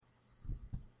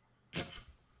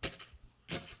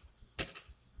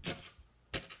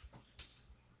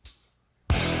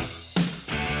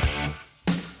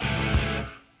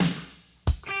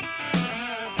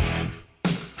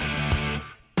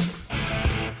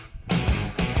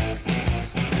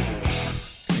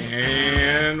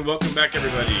And welcome back,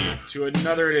 everybody, to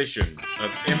another edition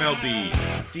of MLB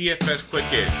DFS Quick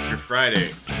Hits, your Friday,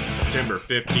 September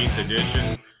 15th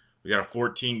edition. We got a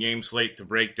 14-game slate to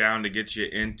break down to get you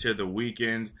into the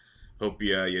weekend. Hope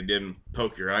you didn't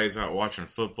poke your eyes out watching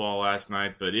football last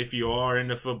night, but if you are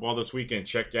into football this weekend,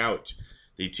 check out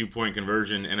the 2-Point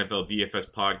Conversion NFL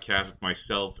DFS podcast with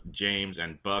myself, James,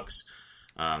 and Bucks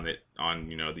on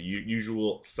the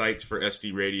usual sites for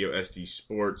SD Radio, SD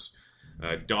Sports.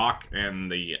 Doc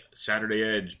and the Saturday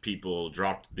Edge people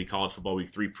dropped the College Football Week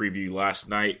 3 preview last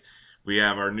night. We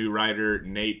have our new writer,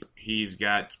 Nape. He's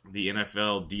got the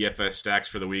NFL DFS stacks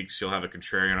for the week, so he'll have a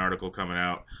contrarian article coming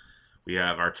out. We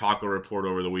have our taco report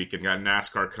over the weekend. Got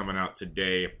NASCAR coming out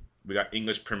today. We got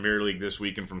English Premier League this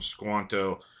weekend from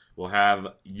Squanto. We'll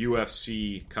have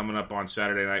UFC coming up on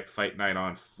Saturday night, Fight Night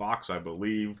on Fox, I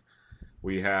believe.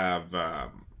 We have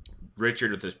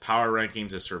Richard with his power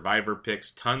rankings, his survivor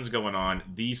picks, tons going on.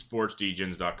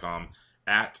 TheSportsDgens.com,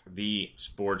 at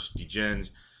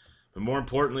TheSportsDgens. But more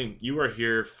importantly, you are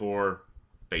here for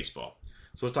baseball.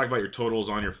 So let's talk about your totals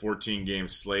on your 14-game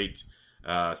slate.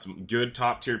 Some good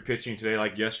top-tier pitching today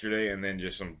like yesterday, and then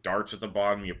just some darts at the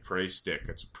bottom you pray stick.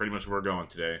 That's pretty much where we're going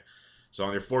today. So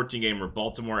on your 14-gamer,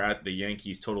 Baltimore at the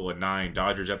Yankees, total of 9.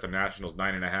 Dodgers at the Nationals,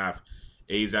 9.5.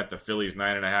 A's at the Phillies,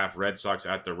 9.5. Red Sox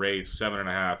at the Rays,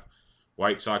 7.5.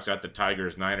 White Sox at the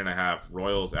Tigers, 9.5.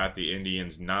 Royals at the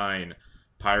Indians, 9.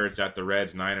 Pirates at the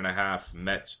Reds, 9.5.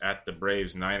 Mets at the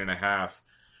Braves, 9.5.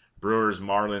 Brewers,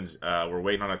 Marlins, we're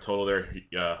waiting on a total there.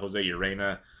 Jose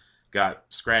Urena got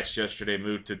scratched yesterday,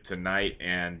 moved to tonight.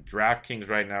 And DraftKings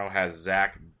right now has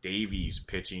Zach Davies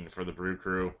pitching for the Brew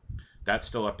Crew. That's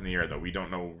still up in the air, though. We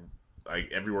don't know.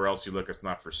 Like everywhere else you look, it's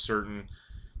not for certain.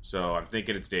 So I'm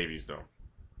thinking it's Davies, though.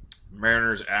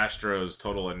 Mariners, Astros,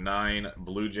 total of 9.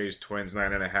 Blue Jays, Twins,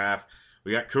 9.5.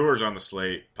 We got Coors on the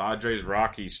slate. Padres,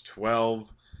 Rockies, 12.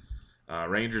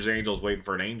 Rangers, Angels, waiting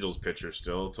for an Angels pitcher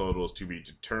still. Total is to be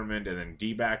determined. And then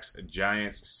D-backs,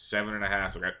 Giants, 7.5.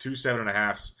 So we got 2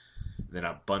 7.5s, and then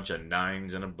a bunch of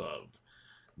 9s and above.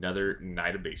 Another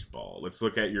night of baseball. Let's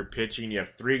look at your pitching. You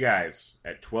have 3 guys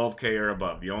at 12K or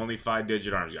above. The only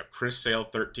 5-digit arms. You have Chris Sale,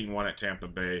 13-1 at Tampa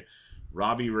Bay.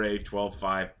 Robbie Ray,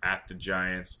 12-5 at the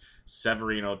Giants.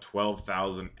 Severino,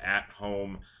 12,000 at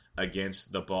home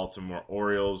against the Baltimore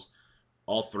Orioles.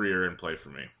 All 3 are in play for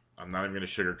me. I'm not even going to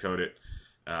sugarcoat it.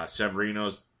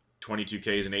 Severino's 22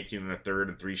 Ks and 18 and a third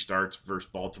and 3 starts versus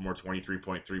Baltimore,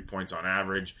 23.3 points on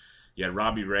average. You had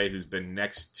Robbie Ray, who's been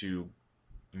next to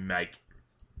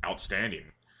outstanding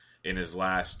in his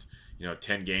last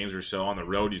 10 games or so. On the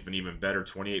road, he's been even better,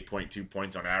 28.2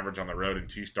 points on average on the road in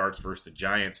 2 starts versus the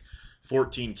Giants.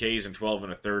 14 Ks and 12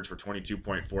 and a thirds for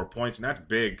 22.4 points, and that's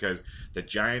big because the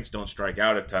Giants don't strike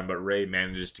out a ton, but Ray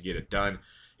manages to get it done.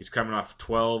 He's coming off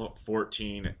 12,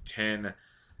 14, 10,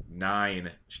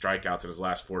 9 strikeouts in his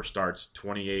last 4 starts,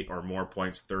 28 or more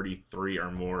points, 33 or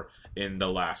more in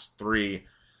the last 3.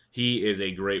 He is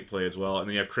a great play as well. And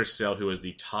then you have Chris Sale, who is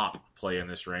the top play in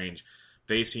this range,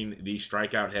 facing the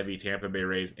strikeout-heavy Tampa Bay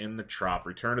Rays in the Trop.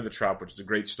 Return to the Trop, which is a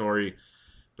great story.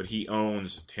 But he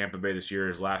owns Tampa Bay this year.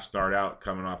 His last start out,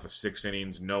 coming off of 6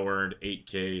 innings, no earned,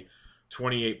 8K,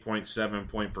 28.7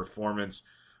 point performance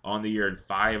on the year in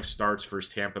 5 starts for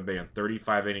Tampa Bay and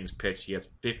 35 innings pitched. He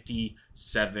has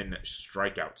 57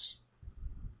 strikeouts.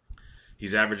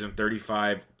 He's averaging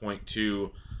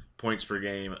 35.2 points per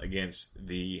game against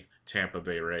the Tampa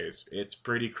Bay Rays. It's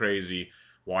pretty crazy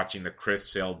watching the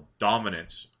Chris Sale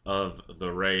dominance of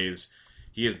the Rays.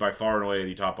 He is by far and away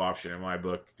the top option in my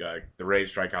book. The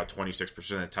Rays strike out 26%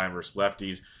 of the time versus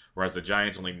lefties, whereas the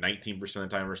Giants only 19% of the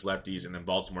time versus lefties, and then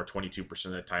Baltimore 22%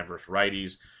 of the time versus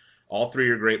righties. All 3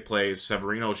 are great plays.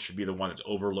 Severino should be the one that's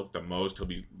overlooked the most. He'll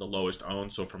be the lowest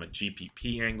owned, so from a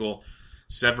GPP angle,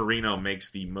 Severino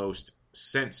makes the most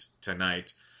sense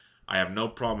tonight. I have no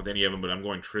problem with any of them, but I'm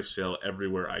going Chris Sale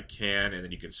everywhere I can, and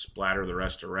then you can splatter the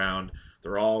rest around.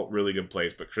 They're all really good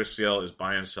plays, but Chris Sale is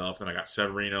by himself. Then I got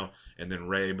Severino and then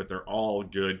Ray, but they're all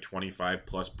good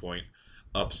 25-plus point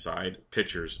upside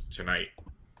pitchers tonight.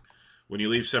 When you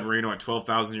leave Severino at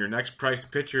 $12,000, your next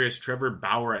priced pitcher is Trevor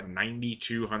Bauer at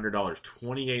 $9,200,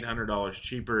 $2,800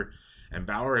 cheaper. And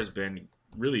Bauer has been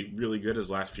really, really good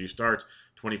his last few starts.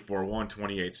 24-1,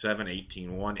 28-7,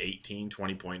 18-1, 18,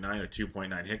 20.9, a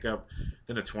 2.9 hiccup,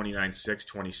 then a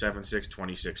 29-6, 27-6,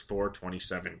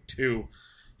 26-4, 27-2.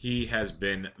 He has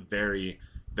been very,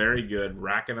 very good,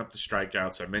 racking up the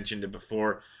strikeouts. I mentioned it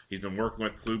before. He's been working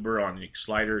with Kluber on the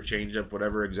slider, changeup,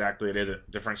 whatever exactly it is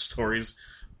at different stories,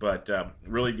 but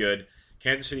really good.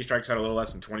 Kansas City strikes out a little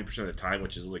less than 20% of the time,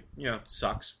 which is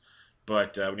sucks.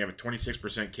 But when you have a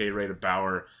 26% K rate of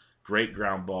Bauer, Great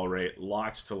ground ball rate.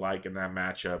 Lots to like in that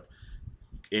matchup.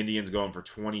 Indians going for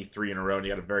 23 in a row, and he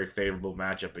had a very favorable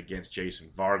matchup against Jason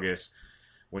Vargas.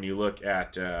 When you look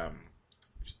at the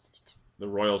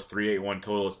Royals' 381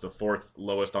 total, it's the fourth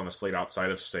lowest on the slate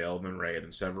outside of Sale, Reyes,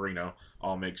 and Severino.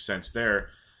 All makes sense there.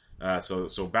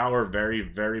 So Bauer very,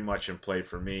 very much in play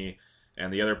for me.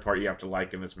 And the other part you have to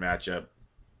like in this matchup,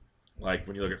 like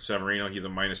when you look at Severino, he's a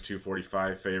minus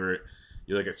 245 favorite.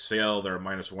 You look at Sale, they're a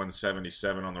minus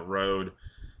 177 on the road.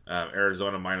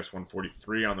 Arizona minus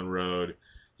 143 on the road.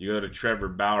 You go to Trevor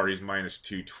Bauer, he's minus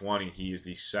 220. He's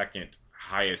the second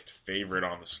highest favorite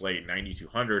on the slate,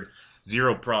 9,200.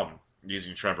 Zero problem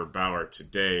using Trevor Bauer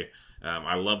today.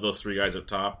 I love those three guys up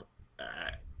top.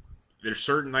 There's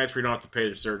certain nights where you don't have to pay.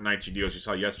 There's certain nights you do. As you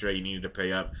saw yesterday, you needed to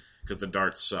pay up because the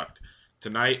darts sucked.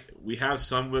 Tonight, we have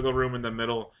some wiggle room in the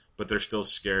middle, but they're still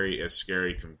scary as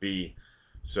scary can be.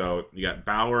 So you got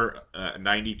Bauer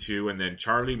 92, and then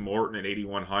Charlie Morton at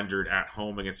 8,100 at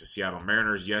home against the Seattle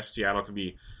Mariners. Yes, Seattle can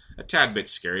be a tad bit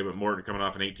scary, but Morton coming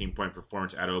off an 18-point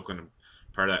performance at Oakland, and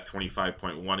prior to that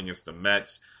 25.1 against the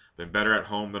Mets. Been better at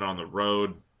home than on the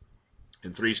road.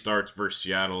 In 3 starts versus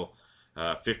Seattle,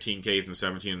 15 Ks and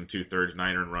 17 2/3,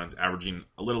 9 earned runs, averaging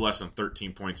a little less than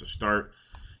 13 points a start.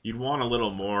 You'd want a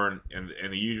little more, and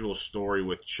the usual story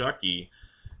with Chucky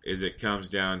is it comes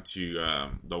down to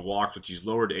the walks, which he's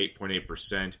lowered to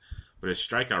 8.8%, but his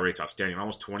strikeout rate's outstanding,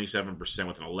 almost 27%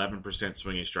 with an 11%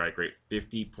 swinging strike rate,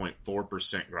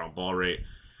 50.4% ground ball rate.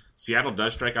 Seattle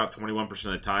does strike out 21%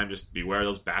 of the time. Just beware,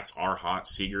 those bats are hot.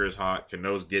 Seager is hot.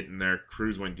 Cano's getting there.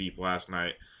 Cruz went deep last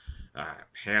night.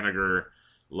 Haniger,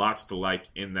 lots to like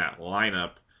in that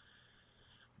lineup.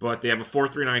 But they have a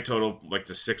 4.39 total, like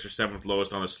the 6th or 7th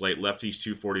lowest on the slate. Lefties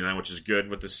 249, which is good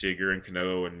with the Seager and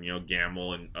Cano and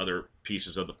Gamble and other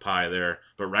pieces of the pie there.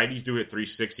 But righties do it at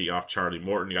 360 off Charlie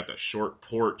Morton. You got that short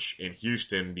porch in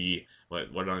Houston, the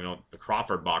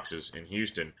Crawford boxes in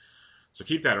Houston. So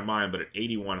keep that in mind. But at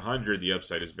 8,100, the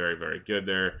upside is very, very good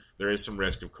there. There is some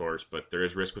risk, of course, but there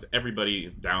is risk with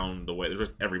everybody down the way. There's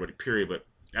risk with everybody, period. But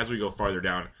as we go farther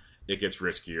down, it gets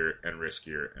riskier and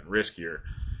riskier and riskier.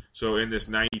 So in this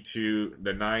 92,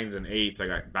 the 9s and 8s, I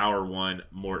got Bauer 1,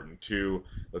 Morton 2.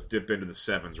 Let's dip into the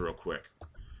 7s real quick.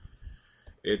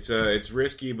 It's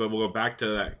risky, but we'll go back to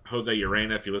that Jose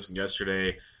Urena. If you listened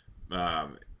yesterday,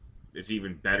 it's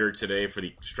even better today for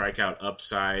the strikeout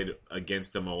upside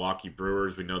against the Milwaukee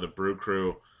Brewers. We know the Brew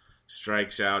Crew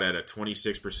strikes out at a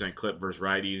 26% clip versus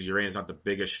righties. Urena's not the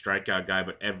biggest strikeout guy,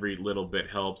 but every little bit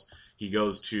helps. He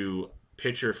goes to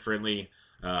pitcher-friendly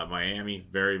Miami.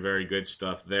 Very, very good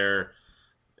stuff there.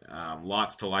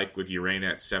 Lots to like with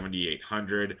Urena at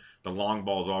 7,800. The long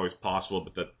ball is always possible,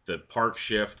 but the park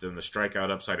shift and the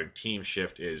strikeout upside and team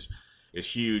shift is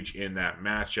huge in that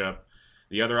matchup.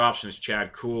 The other option is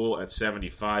Chad Kuhl at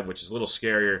 75, which is a little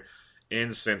scarier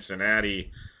in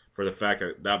Cincinnati for the fact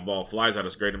that that ball flies out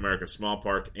of Great American Small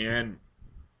Park, and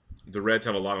the Reds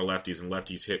have a lot of lefties, and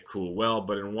lefties hit Kuhl well.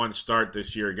 But in one start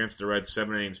this year against the Reds,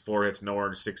 7 innings, 4 hits, no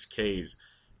earned, 6 Ks,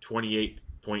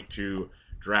 28.2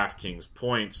 DraftKings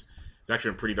points. It's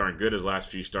actually been pretty darn good his last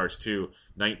few starts, too.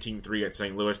 19-3 at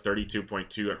St. Louis,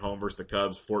 32.2 at home versus the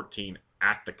Cubs, 14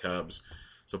 at the Cubs.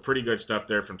 So pretty good stuff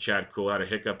there from Chad Kuhl. Had a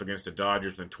hiccup against the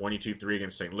Dodgers, then 22-3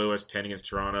 against St. Louis, 10 against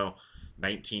Toronto,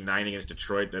 19-9 against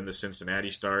Detroit, then the Cincinnati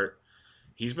start.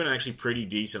 He's been actually pretty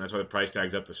decent. That's why the price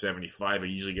tag's up to 75. I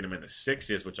usually get him in the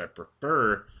 6s, which I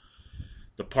prefer.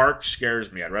 The park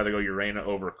scares me. I'd rather go Urena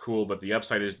over Kuhl, but the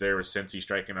upside is there with Cincy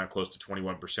striking out close to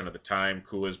 21% of the time.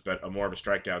 Kuhl is more of a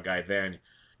strikeout guy than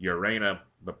Urena,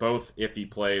 but both, if he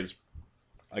plays,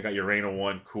 I got Urena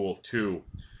 1, Kuhl 2.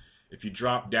 If you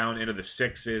drop down into the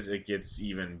 6s, it gets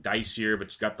even dicier,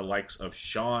 but you got the likes of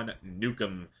Sean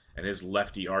Newcomb and his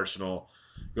lefty arsenal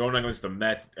going against the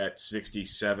Mets at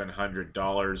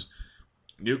 $6,700.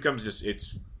 Newcomb's just,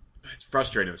 it's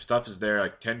frustrating. The stuff is there,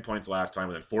 like 10 points last time,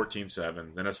 and then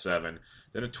 14-7, then a 7,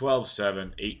 then a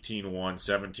 12-7, 18-1,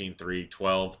 17-3,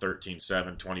 12,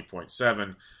 13-7,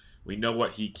 20.7. We know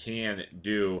what he can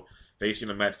do facing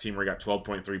a Mets team where he got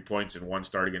 12.3 points in one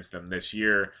start against them this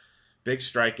year. Big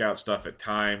strikeout stuff at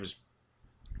times.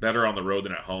 Better on the road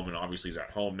than at home, and obviously he's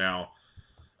at home now.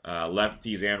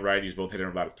 Lefties and righties both hitting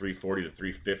about a 340 to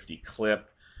 350 clip.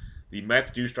 The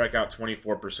Mets do strike out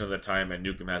 24% of the time, and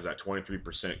Newcomb has that 23%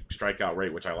 strikeout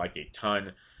rate, which I like a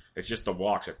ton. It's just the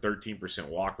walks. A 13%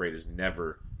 walk rate is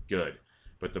never good.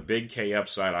 But the big K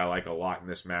upside I like a lot in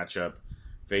this matchup,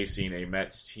 facing a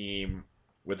Mets team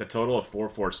with a total of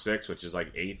 446, which is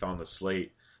like 8th on the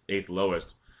slate, 8th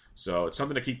lowest. So it's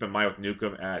something to keep in mind with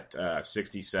Newcomb at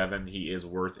 67. He is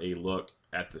worth a look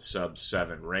at the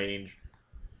sub-7 range.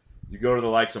 You go to the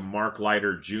likes of Mark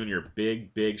Leiter Jr.,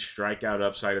 big strikeout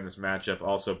upside in this matchup.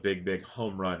 Also big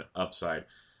home run upside.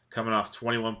 Coming off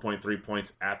 21.3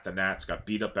 points at the Nats. Got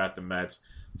beat up at the Mets.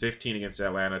 15 against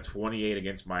Atlanta. 28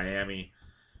 against Miami.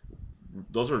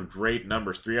 Those are great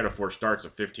numbers. 3 out of 4 starts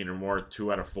at 15 or more.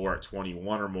 2 out of 4 at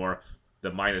 21 or more.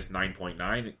 The minus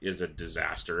 9.9 is a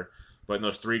disaster. But in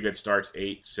those 3 good starts,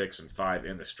 8, 6, and 5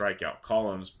 in the strikeout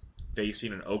columns,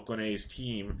 facing an Oakland A's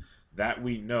team that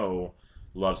we know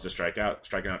loves to strike out,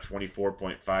 striking out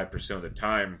 24.5% of the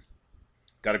time.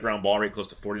 Got a ground ball rate close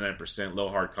to 49%, low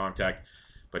hard contact,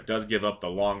 but does give up the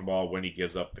long ball when he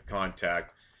gives up the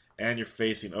contact. And you're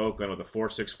facing Oakland with a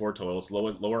 4.64 total. It's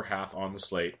lower half on the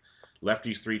slate.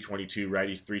 Lefties 322,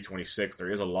 righties 326.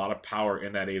 There is a lot of power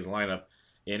in that A's lineup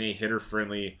in a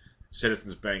hitter-friendly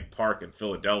Citizens Bank Park in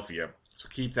Philadelphia. So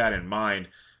keep that in mind.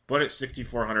 But at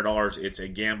 $6,400, it's a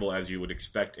gamble as you would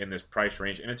expect in this price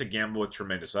range, and it's a gamble with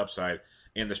tremendous upside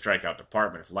in the strikeout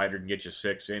department. If Leiter can get you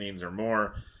 6 innings or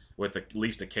more with at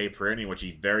least a K per inning, which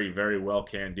he very well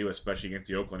can do, especially against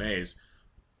the Oakland A's,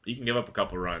 you can give up a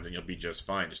couple runs and you'll be just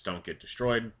fine. Just don't get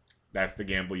destroyed. That's the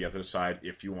gamble you have to decide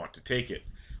if you want to take it.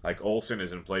 Like Olsen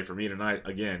is in play for me tonight.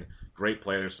 Again, great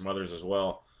play. There's some others as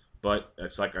well. But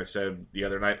it's like I said the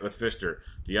other night with Fister.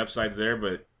 The upside's there,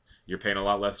 but you're paying a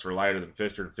lot less for Leiter than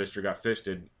Fister, and Fister got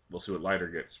fisted. We'll see what Leiter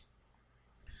gets.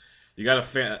 You got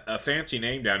a fancy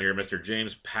name down here, Mr.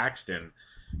 James Paxton.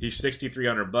 He's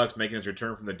 $6,300 making his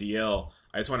return from the DL.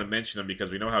 I just want to mention him because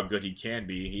we know how good he can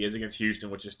be. He is against Houston,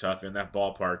 which is tough in that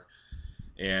ballpark.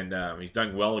 And he's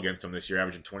done well against them this year,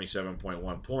 averaging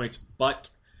 27.1 points. But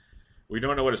we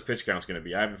don't know what his pitch count's going to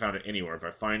be. I haven't found it anywhere. If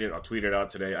I find it, I'll tweet it out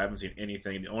today. I haven't seen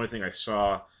anything. The only thing I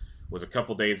saw was a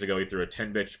couple days ago he threw a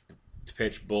 10-pitch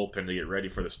bullpen to get ready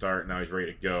for the start. Now he's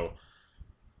ready to go.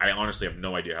 I honestly have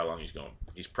no idea how long he's going.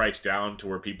 He's priced down to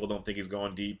where people don't think he's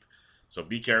going deep. So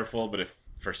be careful. But if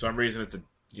for some reason it's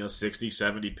 60,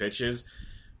 70 pitches,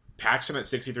 Paxton at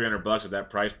 $6,300 at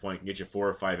that price point can get you 4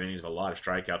 or 5 innings of a lot of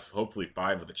strikeouts, hopefully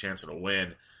 5 with a chance of a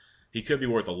win. He could be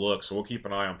worth a look, so we'll keep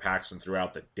an eye on Paxton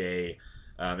throughout the day.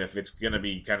 If it's going to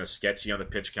be kind of sketchy on the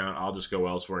pitch count, I'll just go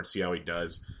elsewhere and see how he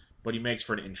does. But he makes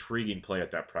for an intriguing play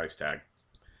at that price tag.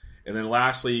 And then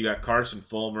lastly, you got Carson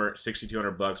Fulmer at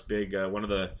 $6,200, big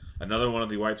another one of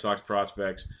the White Sox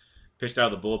prospects. Pitched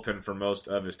out of the bullpen for most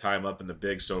of his time up in the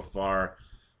big so far,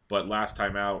 but last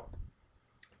time out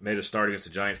made a start against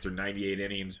the Giants through 98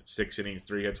 innings, 6 innings,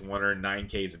 3 hits, 1 earned, 9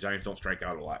 Ks. The Giants don't strike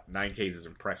out a lot. 9 Ks is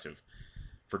impressive.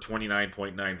 For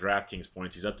 29.9 DraftKings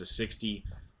points, he's up to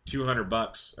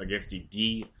 $6,200 against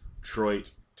the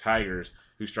Detroit Tigers,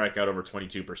 who strike out over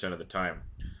 22% of the time.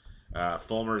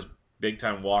 Fulmer's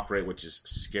big-time walk rate, which is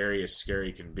scary as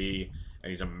scary can be, and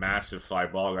he's a massive fly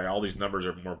ball guy. All these numbers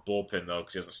are more bullpen, though,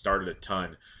 because he hasn't started a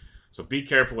ton. So be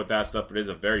careful with that stuff, but it is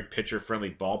a very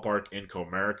pitcher-friendly ballpark in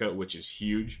Comerica, which is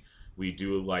huge. We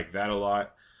do like that a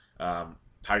lot.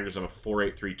 Tigers have a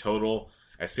 4.83 total.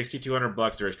 At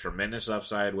 $6,200, there is tremendous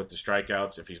upside with the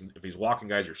strikeouts. If he's walking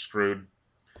guys, you're screwed.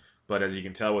 But as you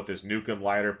can tell with this Newcomb,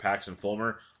 Leiter, Paxton,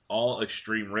 Fulmer, all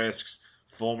extreme risks.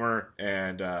 Fulmer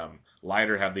and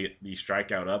Leiter have the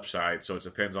strikeout upside, so it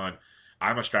depends on.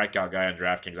 I'm a strikeout guy on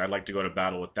DraftKings. I'd like to go to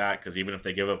battle with that because even if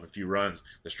they give up a few runs,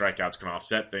 the strikeouts can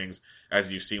offset things.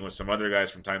 As you've seen with some other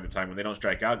guys from time to time, when they don't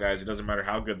strike out guys, it doesn't matter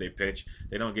how good they pitch,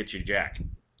 they don't get you jack.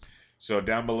 So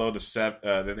down below in the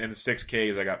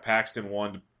 6Ks, I got Paxton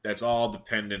 1. That's all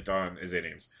dependent on his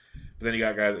innings. But then you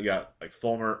got guys, like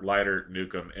Fulmer, Leiter,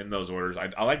 Newcomb in those orders.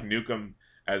 I like Newcomb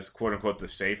as quote unquote the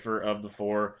safer of the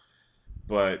 4,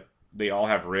 but they all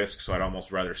have risk, so I'd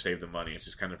almost rather save the money. It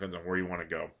just kind of depends on where you want to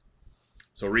go.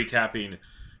 So recapping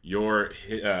your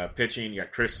pitching, you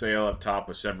got Chris Sale up top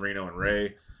with Severino and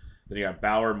Ray. Then you got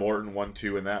Bauer, Morton,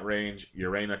 1-2 in that range.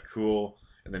 Urena, Cool.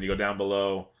 And then you go down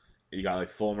below. You got like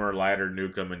Fulmer, Leiter,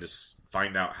 Newcomb, and just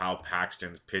find out how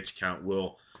Paxton's pitch count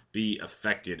will be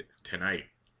affected tonight.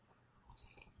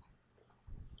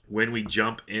 When we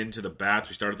jump into the bats,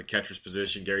 we start at the catcher's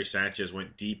position. Gary Sanchez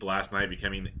went deep last night,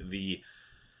 becoming the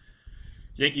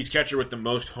Yankees catcher with the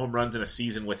most home runs in a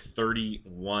season with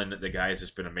 31. The guy has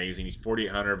just been amazing. He's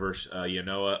 4,800 versus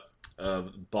Yanoa.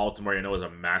 Baltimore, Yanoa is a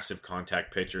massive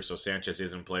contact pitcher, so Sanchez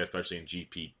is in play, especially in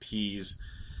GPPs.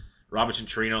 Robinson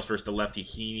Chirinos versus the lefty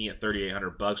Heaney at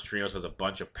 $3,800. Chirinos has a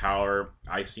bunch of power.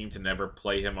 I seem to never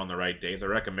play him on the right days. I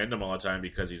recommend him all the time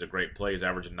because he's a great play. He's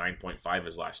averaging 9.5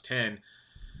 his last 10.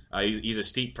 He's a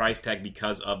steep price tag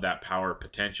because of that power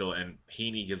potential, and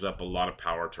Heaney gives up a lot of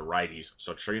power to righties.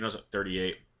 So Chirinos at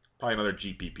 38, probably another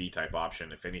GPP type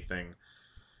option, if anything.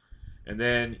 And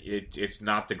then it's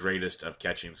not the greatest of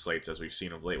catching slates as we've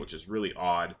seen of late, which is really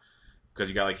odd. because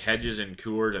you got like Hedges and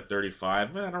Coors at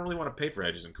 35. Man, I don't really want to pay for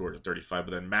Hedges and Coors at 35.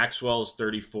 But then Maxwell's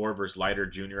 34 versus Leiter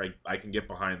Jr. I can get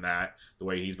behind that, the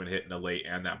way he's been hitting of late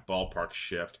and that ballpark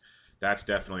shift. That's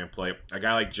definitely in play. A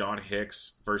guy like John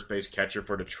Hicks, first base catcher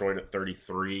for Detroit at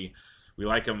 33. We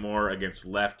like him more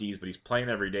against lefties, but he's playing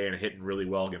every day and hitting really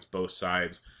well against both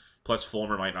sides. Plus,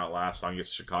 Fulmer might not last long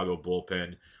against the Chicago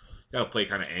bullpen. Got to play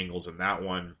kind of angles in that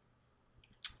one.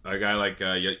 A guy like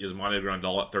Yasmani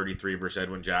Grandal at 33 versus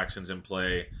Edwin Jackson's in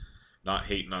play. Not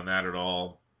hating on that at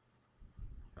all.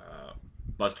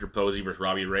 Buster Posey versus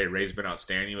Robbie Ray. Ray's been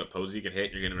outstanding, but Posey can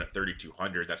hit. You're getting him at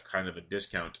 3,200. That's kind of a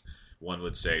discount, one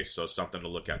would say. So something to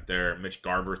look at there. Mitch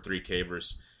Garver, 3K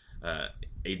versus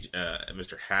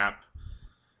Mr. Happ.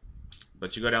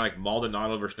 But you go down like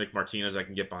Maldonado versus Nick Martinez, I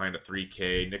can get behind a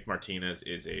 3K. Nick Martinez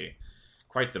is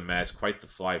quite the mess, quite the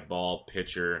fly ball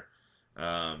pitcher.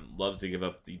 Loves to give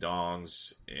up the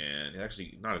dongs, and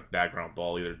actually not a bad ground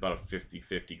ball either. About a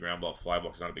 50-50 ground ball, fly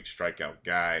ball. He's not a big strikeout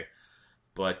guy.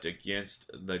 But against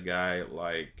the guy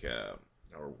like,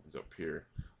 or who's up here,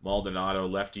 Maldonado,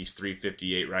 lefties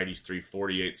 358, righties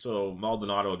 348. So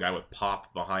Maldonado, a guy with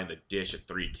pop behind the dish at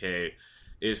 3K,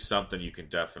 is something you can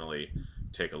definitely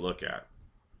take a look at.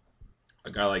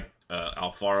 A guy like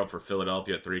Alfaro for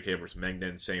Philadelphia at 3K versus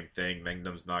Mengden, same thing.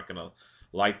 Mengden's not going to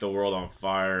light the world on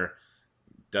fire.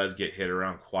 Does get hit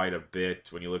around quite a bit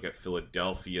when you look at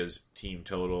Philadelphia's team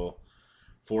total.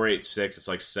 486, it's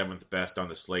like 7th best on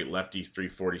the slate. Lefties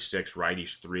 346,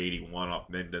 righties 381 off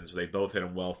Mengden. So they both hit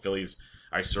him well. Phillies,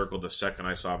 I circled the second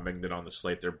I saw Mengden on the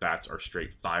slate. Their bats are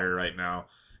straight fire right now.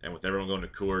 And with everyone going to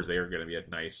Coors, they are going to be a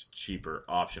nice, cheaper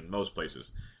option most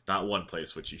places. Not one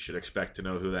place, which you should expect to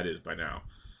know who that is by now.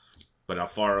 But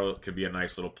Alfaro could be a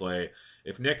nice little play.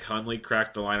 If Nick Hundley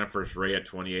cracks the lineup versus Ray at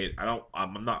 28,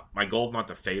 my goal's not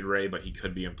to fade Ray, but he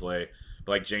could be in play.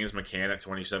 But like James McCann at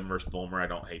 27 versus Fulmer, I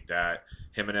don't hate that.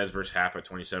 Jimenez versus Happ at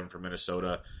 27 for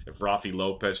Minnesota. If Rafi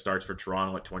Lopez starts for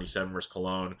Toronto at 27 versus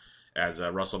Cologne, as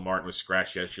Russell Martin was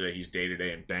scratched yesterday, he's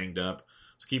day-to-day and banged up.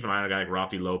 So keep an eye on a guy like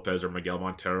Rafi Lopez or Miguel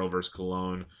Montero versus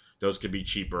Cologne. Those could be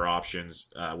cheaper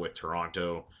options with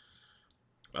Toronto.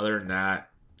 Other than that,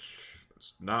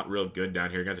 it's not real good down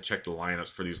here. You got to check the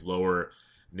lineups for these lower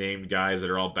named guys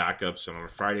that are all backups. And on a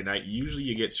Friday night, usually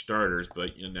you get starters,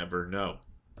 but you never know.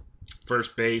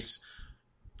 First base,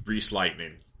 Reese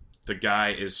Lightning. The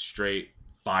guy is straight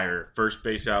fire. First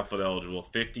base outfield eligible,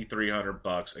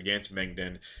 $5,300 against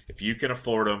Mengden. If you can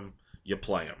afford him, you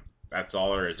play him. That's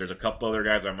all there is. There's a couple other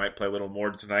guys I might play a little more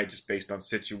tonight just based on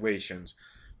situations,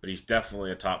 but he's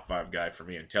definitely a top 5 guy for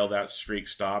me. Until that streak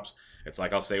stops, it's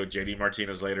like I'll say with JD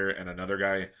Martinez later, and another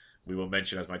guy we will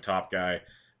mention as my top guy,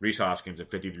 Rhys Hoskins at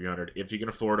 $5,300. If you can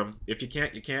afford him. If you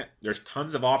can't, you can't. There's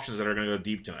tons of options that are going to go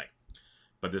deep tonight.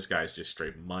 But this guy's just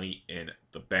straight money in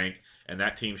the bank. And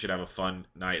that team should have a fun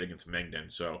night against Mengden.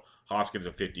 So Hoskins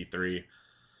at 53.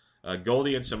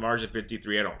 Goldie and Samardzija at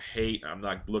 53, I don't hate. I'm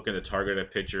not looking to target a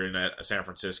pitcher in San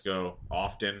Francisco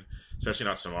often, especially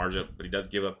not Samardzija, but he does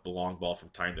give up the long ball from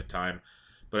time to time.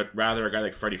 But rather a guy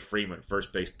like Freddie Freeman,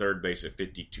 first base, third base at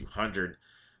 5,200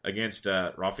 against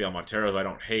Rafael Montero, who I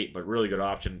don't hate, but really good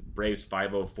option. Braves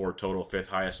 504 total, 5th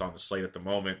highest on the slate at the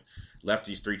moment.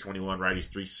 Lefties 321,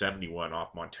 righties 371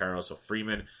 off Montero. So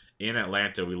Freeman in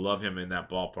Atlanta, we love him in that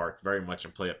ballpark. Very much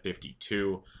in play at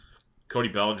 52. Cody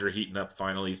Bellinger heating up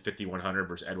finally. He's 5,100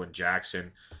 versus Edwin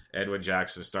Jackson. Edwin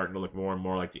Jackson is starting to look more and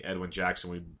more like the Edwin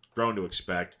Jackson we've grown to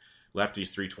expect.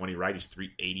 Lefties 320, righties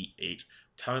 388.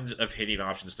 Tons of hitting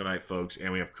options tonight, folks,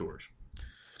 and we have Coors.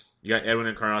 You got Edwin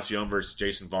Encarnacion versus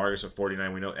Jason Vargas at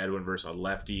 49. We know Edwin versus a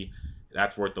lefty.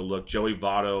 That's worth the look. Joey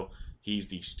Votto, he's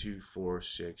the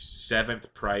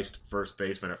 7th priced first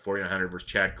baseman at 4,900 versus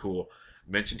Chad Kuhl.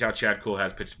 Mentioned how Chad Kuhl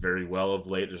has pitched very well of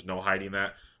late. There's no hiding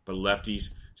that. But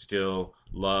lefties still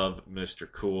love Mr.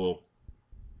 Kuhl.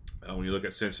 When you look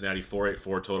at Cincinnati,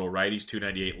 484 total. Righties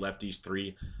 298, lefties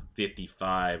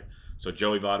 355. So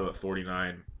Joey Votto at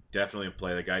 49, definitely in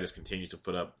play. The guy just continues to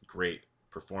put up great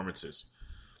performances.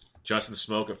 Justin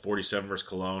Smoke at 47 versus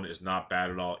Cologne is not bad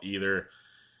at all either.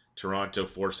 Toronto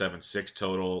 476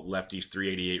 total, lefties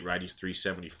 388, righties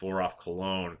 374 off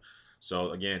Cologne.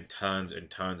 So again, tons and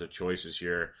tons of choices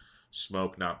here.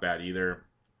 Smoke not bad either.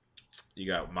 You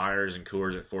got Myers and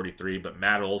Coors at 43, but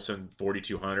Matt Olson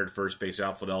 4,200 first base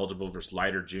outfield eligible versus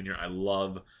Leiter Jr. I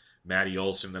love Matty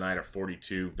Olson tonight at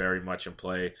 42, very much in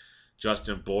play.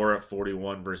 Justin Bour at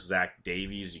 41 versus Zach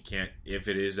Davies. You can't, if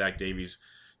it is Zach Davies,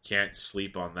 can't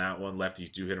sleep on that one.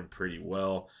 Lefties do hit him pretty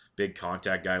well. Big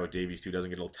contact guy with Davies too. Doesn't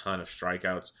get a ton of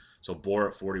strikeouts. So Bour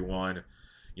at 41.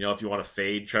 If you want to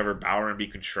fade Trevor Bauer and be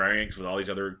contrarian, because with all these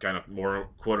other kind of more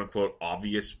quote-unquote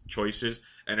obvious choices,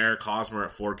 and Eric Hosmer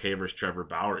at 4K versus Trevor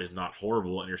Bauer is not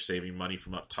horrible, and you're saving money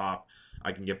from up top,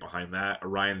 I can get behind that.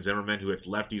 Ryan Zimmerman, who hits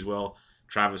lefties well.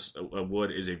 Alex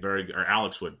Wood is a very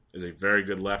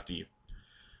good lefty.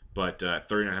 But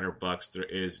 $3,900, there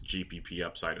is GPP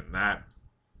upside in that.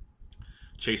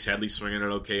 Chase Headley swinging it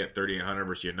okay at $3,800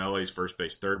 versus Yanoa. He's first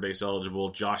base, third base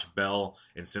eligible. Josh Bell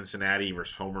in Cincinnati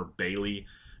versus Homer Bailey.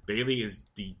 Bailey is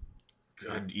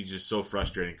he's just so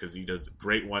frustrating because he does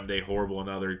great one day, horrible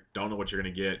another. Don't know what you're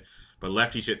going to get. But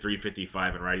lefties hit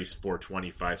 355 and righties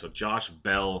 425. So Josh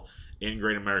Bell in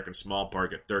Great American Small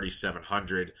Park at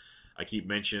 $3,700. I keep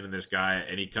mentioning this guy,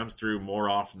 and he comes through more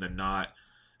often than not.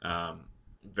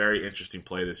 Very interesting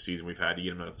play this season. We've had to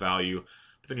get him at value.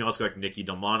 But then you also got Nicky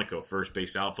Delmonico, first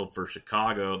base outfield for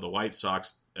Chicago. The White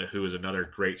Sox, who is another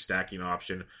great stacking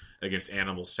option against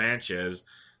Anibal Sanchez.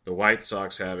 The White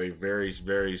Sox have a very,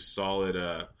 very solid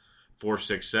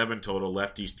 4.67 total.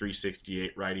 Lefties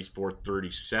 368, righties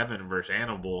 437 versus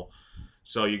Anibal.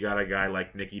 So you got a guy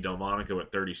like Nicky Delmonico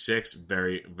at 36,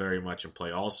 very, very much in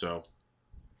play also.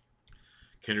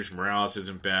 Kendrys Morales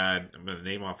isn't bad. I'm going to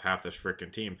name off half this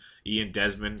freaking team. Ian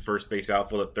Desmond, first base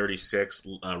outfield at 36.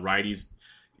 Righties.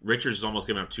 Richards is almost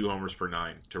giving up 2 homers per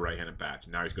 9 to right-handed bats.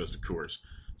 And now he goes to Coors.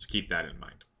 So keep that in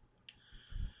mind.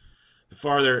 The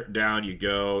farther down you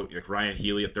go, like Ryan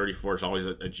Healy at 34 is always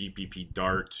a GPP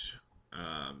dart.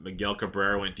 Miguel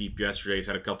Cabrera went deep yesterday. He's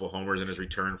had a couple homers in his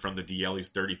return from the DL. He's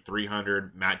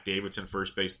 3,300. Matt Davidson,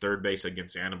 first base, third base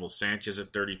against Anibal Sanchez at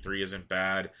 33 isn't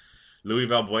bad. Louis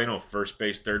Valbueno, first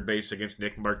base, third base against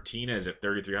Nick Martinez at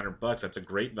 $3,300. That's a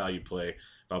great value play.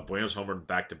 Valbueno's homered in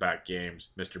back-to-back games.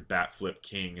 Mr. Bat Flip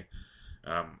King.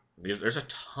 There's a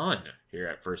ton here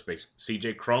at first base.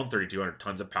 CJ Cron, 3,200.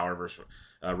 Tons of power versus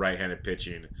right-handed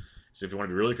pitching. So if you want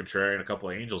to be really contrarian, a couple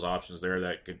of Angels options there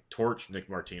that could torch Nick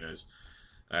Martinez.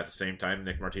 At the same time,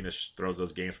 Nick Martinez throws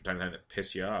those games from time to time that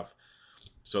piss you off.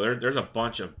 So there's a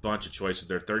bunch of choices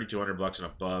there. $3,200 and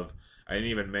above. I didn't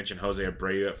even mention Jose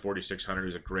Abreu at $4,600.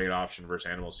 He's a great option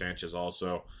versus Anibal Sanchez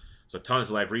also. So tons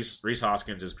of life. Rhys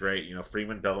Hoskins is great.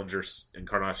 Freeman, Bellinger,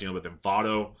 Encarnacion with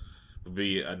Votto would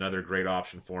be another great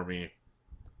option for me.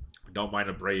 Don't mind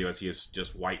Abreu as he is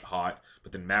just white hot.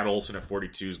 But then Matt Olson at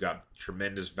 42 has got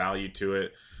tremendous value to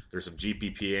it. There's some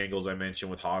GPP angles I mentioned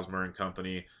with Hosmer and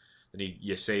company. Then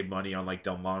you save money on like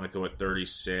Delmonico at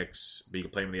 36. But you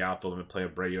can play him in the outfield and play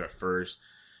Abreu at first.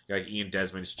 You got Ian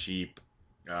Desmond's cheap.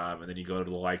 And then you go to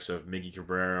the likes of Miggy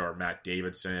Cabrera or Matt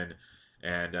Davidson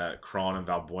and Cron and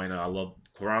Valbuena. I love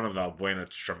Cron and Valbuena.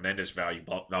 Tremendous value.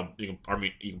 You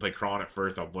can play Cron at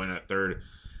first, Valbuena at third.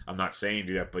 I'm not saying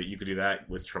do that, but you could do that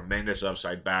with tremendous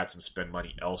upside bats and spend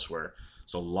money elsewhere.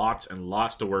 So lots and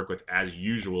lots to work with as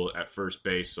usual at first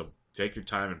base. So take your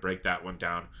time and break that one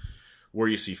down where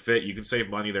you see fit. You can save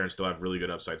money there and still have really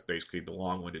good upsides. Basically, the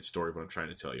long-winded story of what I'm trying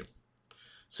to tell you.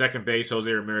 Second base,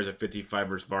 Jose Ramirez at 55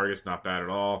 versus Vargas, not bad at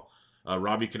all.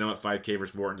 Robbie Cano at 5K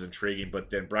versus Morton's intriguing, but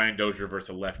then Brian Dozier versus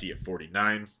a lefty at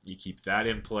 49. You keep that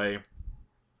in play.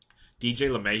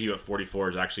 DJ LeMahieu at 44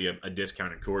 is actually a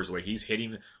discount in Coors the way he's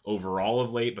hitting overall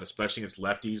of late, but especially against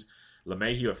lefties.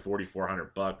 LeMahieu at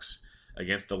 $4,400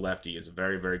 against the lefty is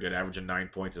very, very good, averaging 9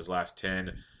 points his last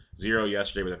 10. 0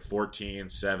 yesterday within 14,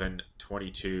 7,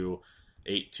 22,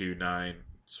 8, 2, 9.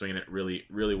 Swinging it really,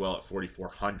 really well at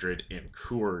 4,400 in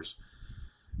Coors.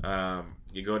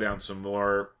 You go down some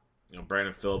more.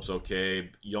 Brandon Phillips, okay.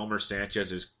 Yolmer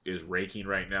Sanchez is raking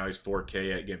right now. He's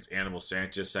 4K against Anibal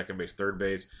Sanchez, second base, third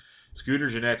base. Scooter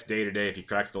Gennett's day-to-day. If he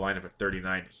cracks the lineup at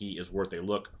 39, he is worth a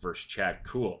look versus Chad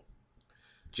Kuhl.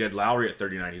 Jed Lowry at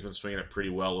 39. He's been swinging it pretty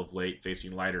well of late,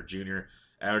 facing Leiter Jr.,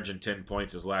 averaging 10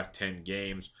 points his last 10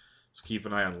 games. So keep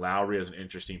an eye on Lowry as an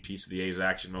interesting piece of the A's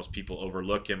action. Most people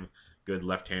overlook him. Good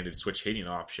left-handed switch hitting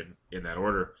option in that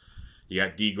order. You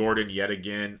got D. Gordon yet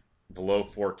again below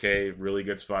 4K. Really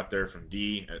good spot there from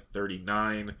D at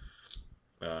 39.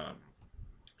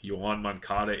 Yohan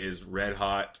Moncada is red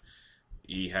hot.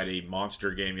 He had a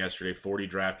monster game yesterday, 40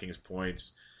 DraftKings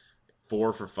points,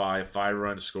 4 for 5, 5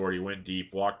 runs scored. He went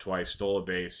deep, walked twice, stole a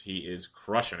base. He is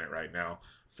crushing it right now.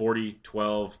 40,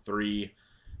 12, 3,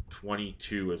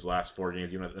 22 his last 4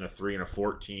 games, even in a 3 and a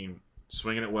 14.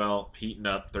 Swinging it well, heating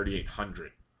up,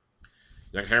 3,800.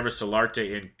 Young Hervis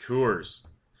Solarte in Coors.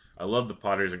 I love the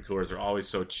Padres in Coors. They're always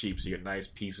so cheap, so you get nice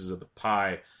pieces of the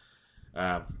pie.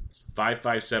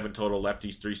 557 total,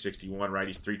 lefties 361,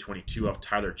 righties 322 off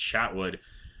Tyler Chatwood.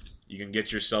 You can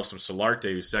get yourself some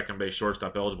Solarte, who's second base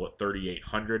shortstop eligible at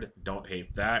 3,800. Don't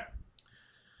hate that.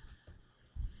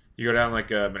 You go down like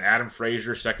an Adam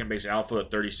Frazier, second base outfield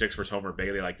at 36 versus Homer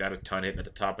Bailey. Like that, a ton hitting at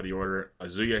the top of the order.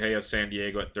 Azuya Hay of San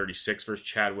Diego at 36 versus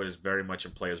Chad Wood is very much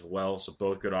in play as well. So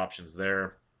both good options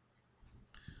there.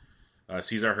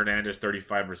 Cesar Hernandez,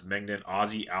 35 versus Mengden.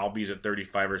 Ozzy Albies at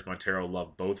 35 versus Montero.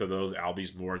 Love both of those.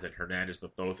 Albies more than Hernandez,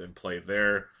 but both in play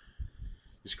there.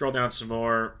 You scroll down some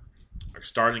more.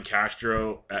 Starlin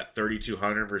Castro at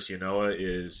 3,200 versus Yanoa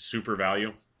is super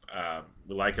value.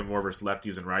 We like him more versus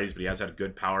lefties and righties, but he has had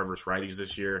good power versus righties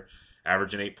this year.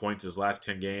 Averaging 8 points his last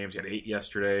 10 games. He had 8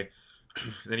 yesterday.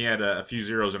 Then he had a few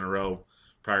zeros in a row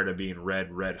prior to being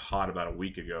red hot about a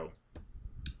week ago.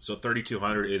 So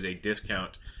 3,200 is a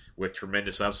discount with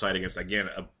tremendous upside against, again,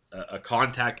 a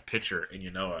contact pitcher in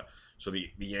Yanoa. So the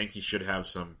Yankees should,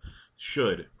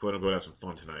 quote unquote, have some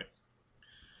fun tonight.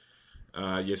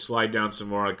 You slide down some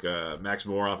more, like Max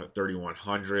Moroff at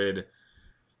 3,100.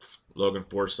 Logan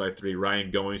Forsythe 3.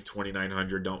 Ryan Goings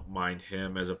 2,900. Don't mind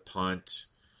him as a punt.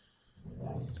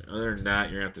 Other than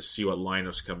that, you're going to have to see what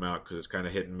lineups come out because it's kind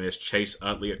of hit and miss. Chase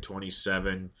Utley at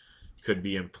 27 could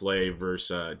be in play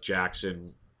versus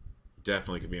Jackson.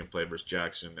 Definitely could be in play versus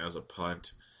Jackson as a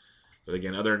punt. But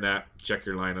again, other than that, check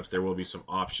your lineups. There will be some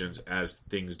options as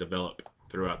things develop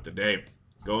throughout the day.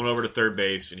 Going over to third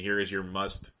base, and here is your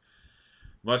must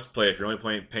play if you're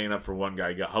only paying up for one guy.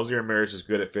 You got Jose Ramirez is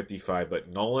good at 55, but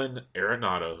Nolan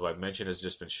Arenado, who I mentioned has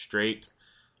just been straight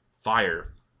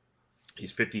fire.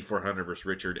 He's 5,400 versus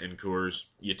Richard in Coors.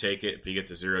 You take it. If he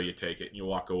gets a 0, you take it, and you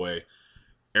walk away.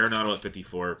 Arenado at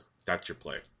 54, that's your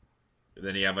play. And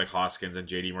then you have like Hoskins and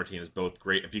JD Martinez, both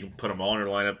great. If you can put them all in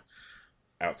your lineup,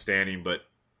 outstanding, but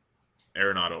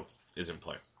Arenado is in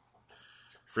play.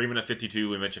 Freeman at 52,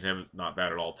 we mentioned him, not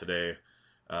bad at all today.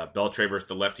 Beltre versus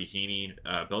the lefty Heaney.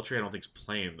 Beltre I don't think is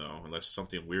playing, though, unless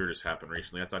something weird has happened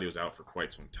recently. I thought he was out for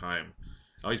quite some time.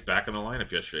 Oh, he's back in the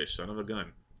lineup yesterday, son of a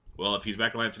gun. Well, if he's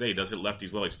back in the lineup today, he does hit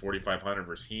lefties well. He's 4,500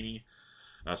 versus Heaney.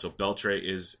 So Beltre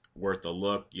is worth a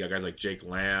look. You got guys like Jake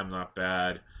Lamb, not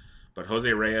bad. But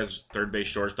Jose Reyes, third base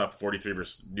shortstop, 43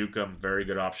 versus Newcomb. Very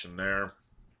good option there.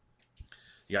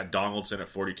 You got Donaldson at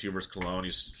 42 versus Cologne.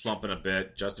 He's slumping a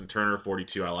bit. Justin Turner,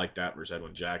 42. I like that versus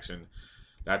Edwin Jackson.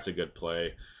 That's a good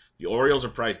play. The Orioles are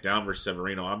priced down versus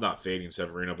Severino. I'm not fading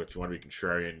Severino, but if you want to be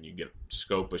contrarian, you get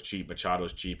Scope is cheap,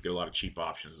 Machado's cheap. Get a lot of cheap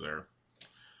options there.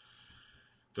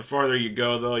 The farther you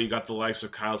go, though, you got the likes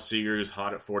of Kyle Seager, who's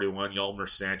hot at 41. Yolmer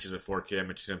Sanchez at 4K. I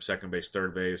mentioned him second base,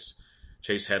 third base.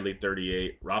 Chase Headley,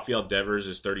 38. Rafael Devers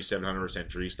is 3,700 versus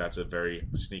Andres. That's a very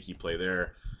sneaky play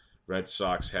there. Red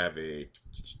Sox have a...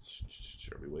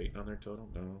 Are we waiting on their total?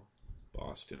 No.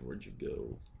 Boston, where'd you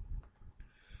go?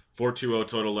 420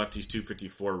 total, lefties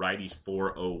 254, righties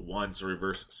 401. So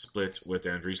reverse splits with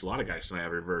Andres. A lot of guys tonight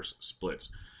have reverse splits.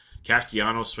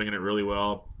 Castellanos swinging it really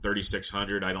well,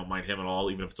 3,600. I don't mind him at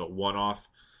all, even if it's a one-off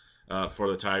for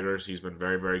the Tigers. He's been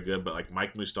very, very good. But like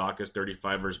Mike Moustakas,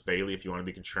 35 versus Bailey, if you want to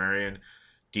be contrarian.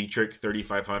 Dietrich,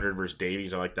 3,500 versus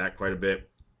Davies. I like that quite a bit.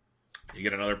 You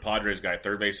get another Padres guy,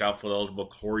 third base outfield eligible.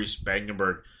 Corey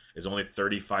Spangenberg is only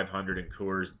 3,500 in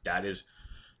Coors. That is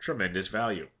tremendous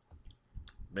value.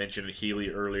 Mentioned Healy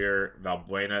earlier.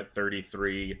 Valbuena at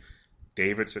 33.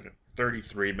 Davidson at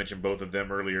 33. Mentioned both of them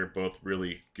earlier. Both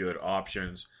really good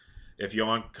options. If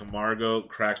Yohan Camargo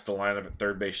cracks the lineup at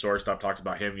third base shortstop, talked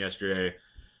about him yesterday.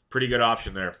 Pretty good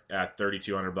option there at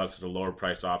 $3,200. Is a lower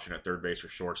priced option at third base or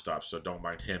shortstop, so don't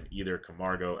mind him either.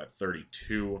 Camargo at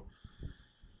 32.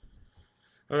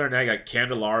 Other than that, I got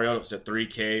Candelario. It's at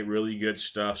 3K. Really good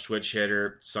stuff. Switch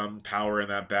hitter. Some power in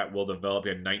that bat will develop. He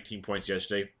had 19 points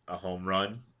yesterday. A home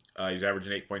run. He's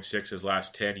averaging 8.6 his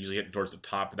last 10. Usually hitting towards the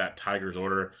top of that Tigers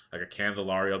order. Like a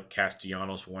Candelario,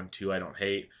 Castellanos, 1-2. I don't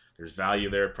hate. There's value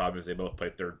there. Problem is they both play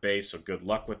third base, so good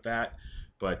luck with that.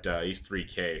 But he's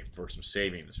 3K for some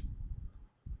savings.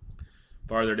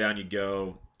 Farther down you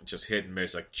go, just hit and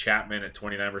miss. Like Chapman at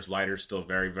 29 versus Leiter, still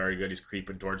very, very good. He's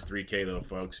creeping towards 3K though,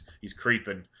 folks. He's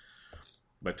creeping.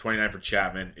 But 29 for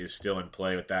Chapman is still in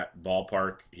play with that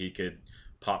ballpark. He could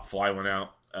pop fly one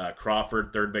out.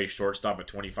 Crawford, third base shortstop at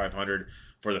 2,500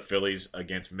 for the Phillies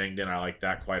against Mengden. I like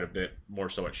that quite a bit, more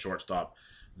so at shortstop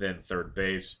than third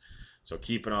base. So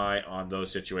keep an eye on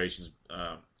those situations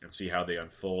and see how they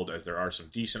unfold, as there are some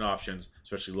decent options,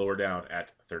 especially lower down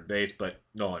at third base, but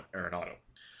Nolan Arenado.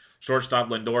 Shortstop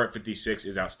Lindor at 56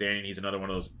 is outstanding. He's another one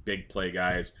of those big play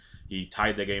guys. He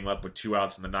tied the game up with 2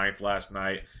 outs in the 9th last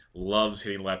night. Loves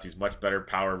hitting lefties. Much better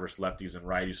power versus lefties than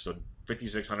righties. So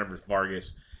 5,600 versus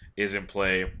Vargas is in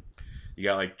play. You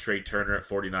got like Trey Turner at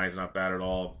 49 is not bad at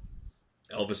all.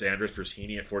 Elvis Andrus versus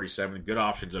Heaney at 47. Good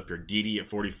options up here. Didi at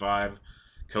 45.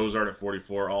 Cozart at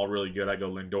 44. All really good. I go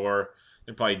Lindor.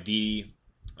 Then probably Didi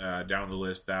down the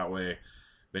list that way.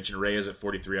 Mentioned Reyes at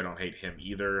 43. I don't hate him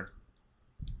either.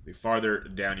 The farther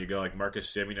down you go, like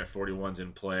Marcus Semien at 41's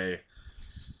in play.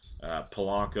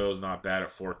 Polanco's not bad at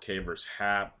 4K versus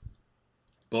Hap.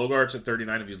 Bogarts at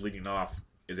 39, if he's leading off,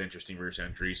 is interesting versus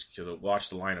Andriese, because watch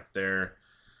the lineup there.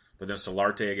 But then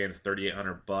Solarte against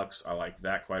 $3,800. I like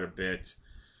that quite a bit.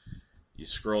 You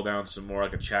scroll down some more,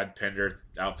 like a Chad Pender,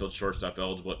 outfield shortstop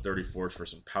eligible at 34 for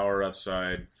some power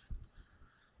upside.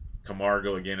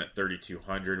 Camargo again at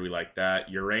 3,200. We like that.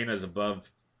 Urena's above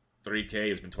 3K.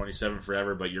 He's been 27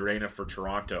 forever, but Urena for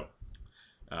Toronto.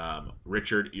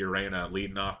 Richard Urena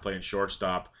leading off, playing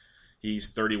shortstop.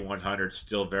 He's 3,100.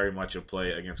 Still very much a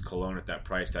play against Cologne at that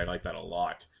price tag. I like that a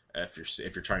lot.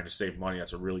 If you're trying to save money,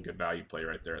 that's a really good value play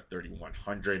right there at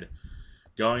 3,100.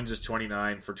 Goings is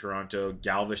 29 for Toronto.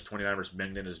 Galvis 29 versus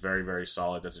Mengden is very, very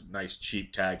solid. That's a nice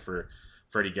cheap tag for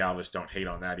Freddie Galvis. Don't hate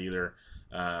on that either.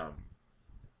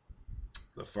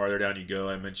 The farther down you go,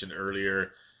 I mentioned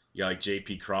earlier, you got like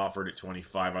J.P. Crawford at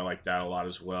 25. I like that a lot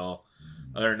as well.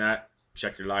 Other than that,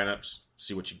 check your lineups,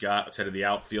 see what you got. Let's head to the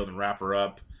outfield and wrap her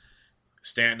up.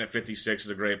 Stanton at 56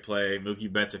 is a great play.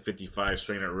 Mookie Betts at 55,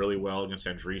 swinging it really well against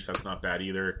Andriese. That's not bad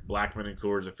either. Blackman and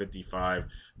Coors at 55.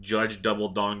 Judge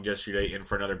double-donged yesterday, in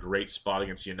for another great spot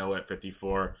against Yanoa at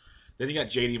 54. Then you got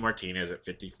J.D. Martinez at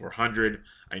 5,400.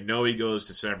 I know he goes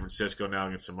to San Francisco now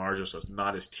against Samardzija, so it's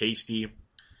not as tasty.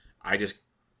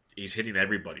 He's hitting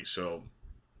everybody. So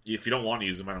if you don't want to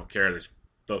use him, I don't care. There's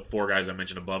the 4 guys I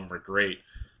mentioned above him are great,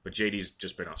 but JD's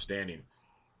just been outstanding.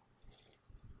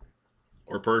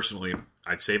 Or personally,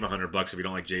 I'd save $100 if you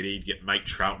don't like JD. You'd get Mike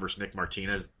Trout versus Nick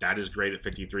Martinez. That is great at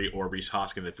 53. Or Rhys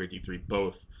Hoskins at 53.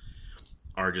 Both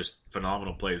are just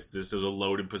phenomenal plays. This is a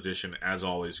loaded position, as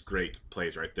always. Great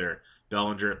plays right there.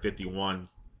 Bellinger at 51.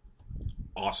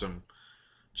 Awesome.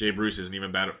 Jay Bruce isn't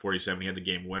even bad at 47. He had the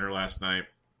game winner last night.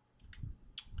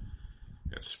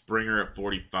 Got Springer at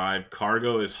 45.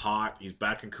 Cargo is hot. He's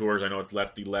back in Coors. I know it's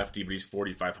lefty-lefty, but he's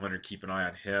 4,500. Keep an eye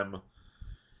on him.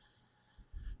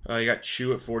 You got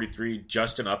Chu at 43.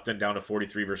 Justin Upton down to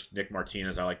 43 versus Nick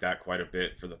Martinez. I like that quite a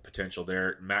bit for the potential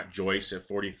there. Matt Joyce at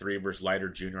 43 versus Leiter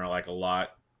Jr. I like a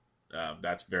lot.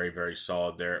 That's very, very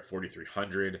solid there at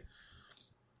 4,300.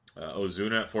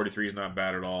 Ozuna at 43 is not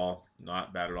bad at all.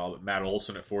 Not bad at all. But Matt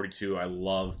Olson at 42. I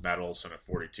love Matt Olson at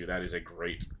 42. That is a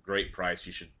great, great price.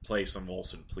 You should play some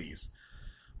Olson, please.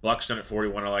 Buxton at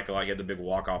 41. I like a lot. He had the big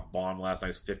walk-off bomb last night.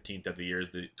 His 15th of the year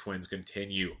as the Twins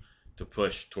continue to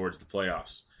push towards the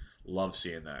playoffs. Love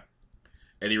seeing that.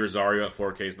 Eddie Rosario at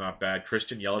 4K is not bad.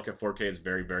 Christian Yelich at 4K is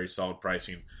very, very solid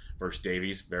pricing versus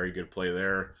Davies. Very good play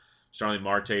there. Starling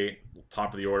Marte,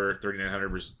 top of the order, 3,900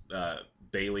 versus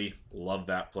Bailey. Love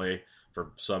that play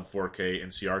for sub 4K.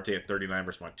 And Ciarte at 39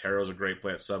 versus Montero is a great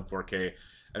play at sub 4K.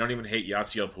 I don't even hate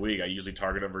Yasiel Puig. I usually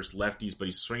target him versus lefties, but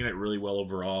he's swinging it really well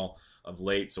overall of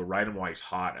late. So ride him while he's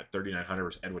hot at 3,900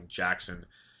 versus Edwin Jackson.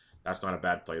 That's not a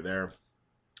bad play there.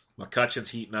 McCutcheon's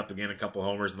heating up again, a couple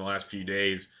homers in the last few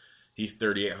days. He's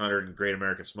 3,800 in Great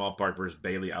American Small Park versus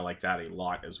Bailey. I like that a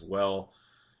lot as well.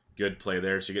 Good play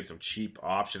there. So you get some cheap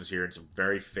options here in some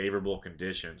very favorable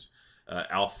conditions.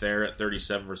 Altherr at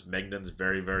 37 versus Mengden's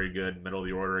very, very good. Middle of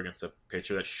the order against a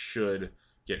pitcher that should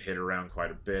get hit around quite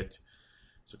a bit.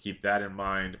 So keep that in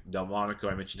mind. Delmonico,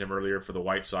 I mentioned him earlier for the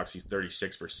White Sox. He's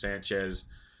 36 for Sanchez.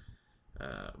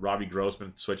 Robbie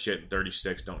Grossman, switch hit at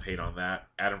 36. Don't hate on that.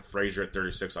 Adam Frazier at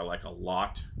 36, I like a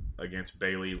lot against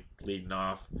Bailey leading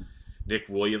off. Nick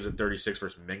Williams at 36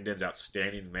 versus Mengden's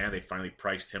outstanding. Man, they finally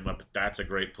priced him up. That's a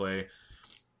great play.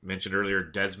 Mentioned earlier,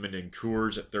 Desmond and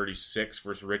Coors at 36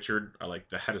 versus Richard. I like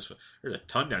that. There's a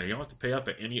ton down here. You don't have to pay up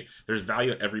at any. There's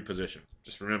value at every position.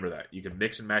 Just remember that. You can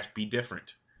mix and match. Be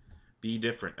different. Be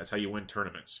different. That's how you win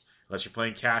tournaments. Unless you're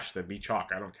playing cash, then be chalk.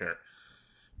 I don't care.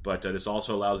 But this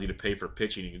also allows you to pay for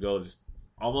pitching. You can go just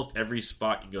almost every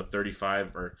spot. You can go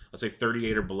 35 or let's say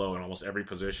 38 or below in almost every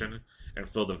position and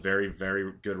fill the very,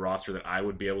 very good roster that I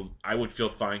would feel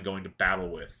fine going to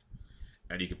battle with.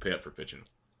 And you can pay up for pitching.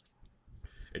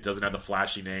 It doesn't have the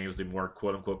flashy names, the more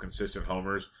quote-unquote consistent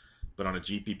homers. But on a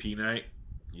GPP night,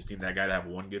 you just need that guy to have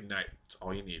one good night. That's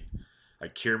all you need.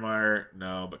 Like Kiermaier,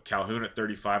 no. But Calhoun at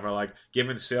 35, I like.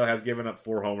 Given Sale has given up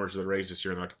 4 homers to the Rays this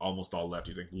year, and they're like almost all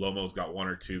lefties. Like Lomo's got 1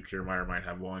 or 2. Kiermaier might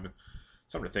have 1.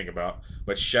 Something to think about.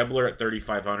 But Schebler at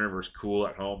 3,500 versus Cool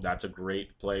at home. That's a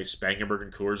great play. Spangenberg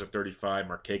and Coors at 35.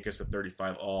 Markakis at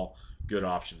 35. All good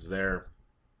options there.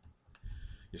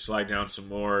 You slide down some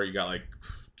more. You got like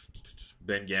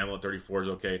Ben Gamble at 34 is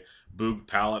okay. Boog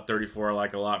Powell at 34 I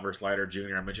like a lot versus Leiter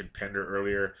Jr. I mentioned Pender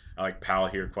earlier. I like Powell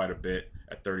here quite a bit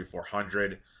at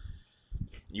 3,400.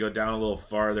 You go down a little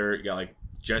farther. You got like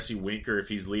Jesse Winker, if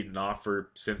he's leading off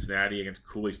for Cincinnati against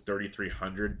Cooley's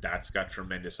 3,300, that's got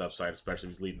tremendous upside, especially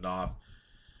if he's leading off.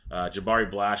 Jabari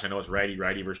Blash, I know it's righty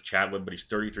versus Chadwood, but he's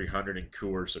 3,300 in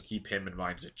Coors, so keep him in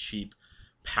mind as a cheap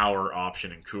power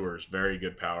option in Coors. Very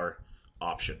good power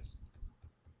option.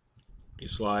 You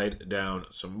slide down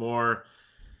some more.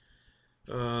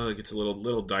 It gets a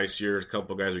little dicier. There's a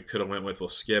couple guys we could have went with. We'll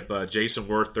skip. Jason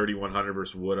Worth, 3,100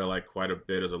 versus Wood. I like quite a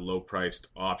bit as a low-priced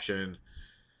option.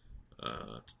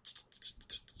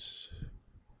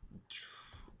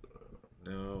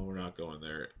 No, we're not going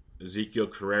there. Ezekiel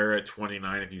Carrera at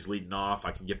 29. If he's leading off,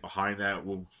 I can get behind that.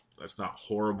 That's not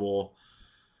horrible.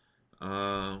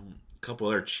 A couple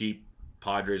other cheap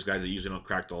Padres guys that usually don't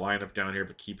crack the lineup down here,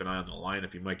 but keep an eye on the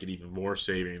lineup. You might get even more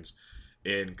savings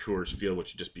in Coors Field,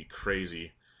 which would just be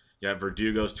crazy. Yeah,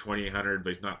 Verdugo's 2,800, but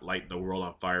he's not lighting the world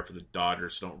on fire for the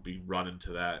Dodgers, so don't be running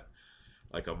to that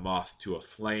like a moth to a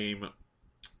flame.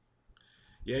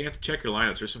 Yeah, you have to check your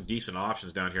lineups. There's some decent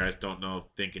options down here. I just don't know if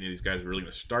any of these guys are really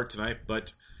going to start tonight,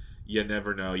 but you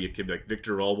never know. You could be like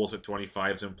Victor Robles at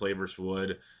 25 is in play versus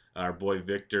Wood. Our boy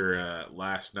Victor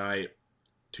last night,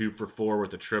 2 for 4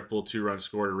 with a triple, 2 runs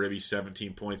scored, a ribby,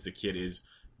 17 points. The kid is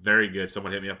very good.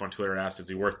 Someone hit me up on Twitter, asked, is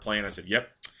he worth playing? I said, yep,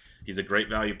 he's a great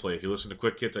value play. If you listen to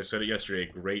Quick Hits, I said it yesterday,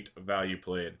 great value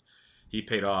play. And he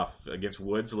paid off against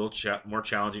Woods, a little more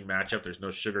challenging matchup. There's no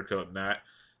sugarcoating that.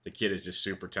 The kid is just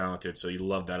super talented, so you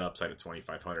love that upside at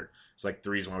 2,500. It's like the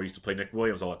reason why we used to play Nick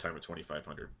Williams all the time at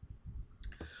 2,500.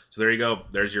 So there you go.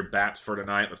 There's your bats for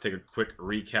tonight. Let's take a quick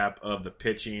recap of the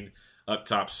pitching. Up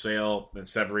top, Sale, then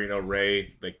Severino, Ray,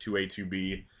 like 2A,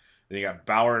 2B. Then you got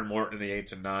Bauer and Morton in the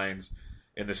 8s and 9s.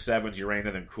 In the 7s,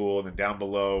 Urena, then Cool. And then down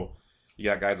below, you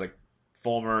got guys like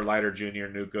Fulmer, Leiter Jr.,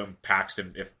 Newcomb,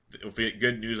 Paxton. If we get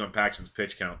good news on Paxton's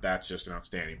pitch count, that's just an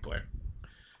outstanding play.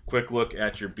 Quick look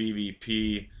at your BVP.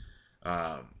 We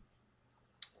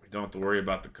don't have to worry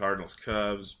about the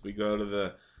Cardinals-Cubs. We go to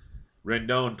the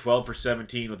Rendon, 12 for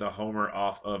 17 with a homer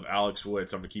off of Alex Wood.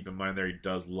 Something to keep in mind there. He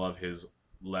does love his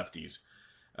lefties.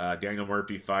 Daniel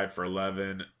Murphy, 5 for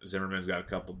 11. Zimmerman's got a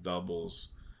couple doubles.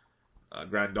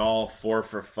 Grandal,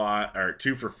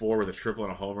 2 for 4 with a triple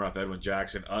and a homer off Edwin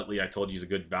Jackson. Utley, I told you, he's a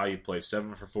good value play.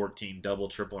 7 for 14, double,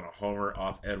 triple, and a homer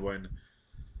off Edwin.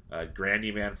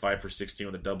 Grandy Man, 5 for 16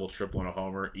 with a double, triple, and a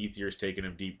homer. Ethier's taken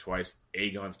him deep twice.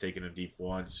 Agon's taken him deep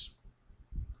once.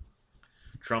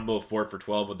 Trumbo, 4 for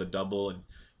 12 with a double and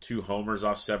 2 homers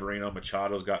off Severino.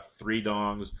 Machado's got 3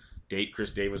 dongs.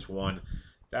 Chris Davis, 1.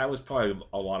 That was probably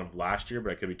a lot of last year,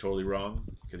 but I could be totally wrong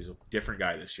because he's a different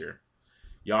guy this year.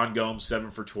 Yan Gomes, 7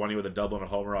 for 20 with a double and a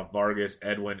homer off Vargas.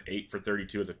 Edwin, 8 for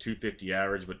 32 with a 250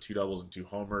 average, but 2 doubles and 2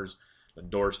 homers.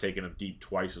 Lindor's taken him deep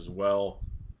twice as well.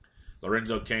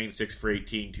 Lorenzo Cain, 6 for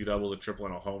 18, 2 doubles, a triple,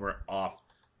 and a homer off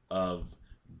of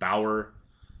Bauer.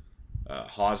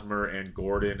 Hosmer and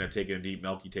Gordon have taken him deep.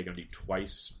 Melky taken him deep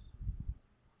twice.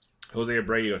 Jose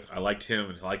Abreu, I liked him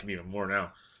and I like him even more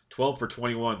now. 12 for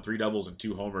 21, 3 doubles, and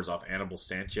 2 homers off Anibal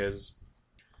Sanchez.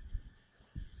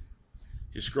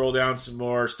 You scroll down some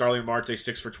more. Starling Marte,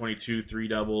 6 for 22, 3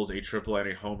 doubles, a triple,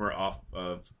 and a homer off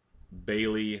of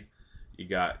Bailey. You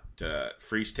got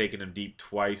Freese taking him deep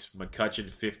twice. McCutcheon,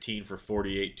 15 for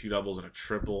 48, 2 doubles, and a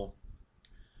triple.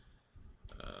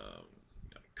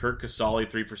 Kurt Casale,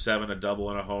 3 for 7, a double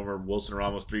and a homer. Wilson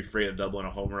Ramos, 3 for 8, a double and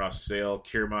a homer off Sale.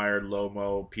 Kiermaier,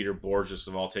 Lomo, Peter Borges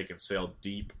have all taken Sale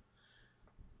deep.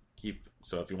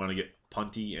 So if you want to get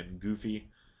punty and goofy.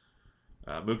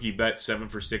 Mookie Betts, 7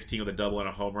 for 16 with a double and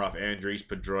a homer off Andres.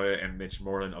 Pedroia and Mitch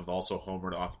Moreland have also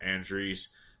homered off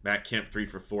Andres. Matt Kemp, 3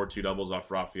 for 4, 2 doubles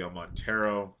off Rafael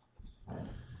Montero.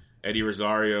 Eddie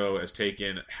Rosario has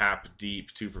taken Happ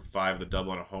deep, 2 for 5 with a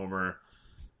double and a homer.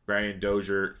 Brian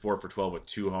Dozier, 4 for 12 with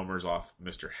 2 homers off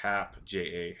Mr. Happ,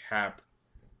 J.A. Happ.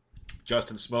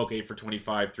 Justin Smoke, 8 for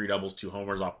 25, 3 doubles, 2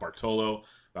 homers off Bartolo.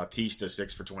 Bautista,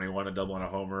 6 for 21, a double and a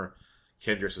homer.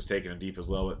 Kendricks has taken him deep as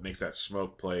well. It makes that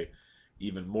Smoke play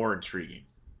even more intriguing.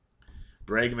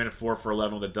 Bregman, 4 for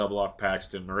 11 with a double off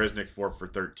Paxton. Marisnik, 4 for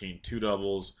 13, 2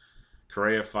 doubles.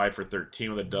 Correa, 5 for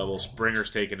 13 with a double.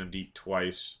 Springer's taken him deep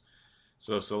twice.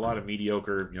 So it's a lot of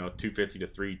mediocre, 250 to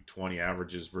 320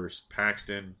 averages versus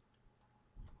Paxton.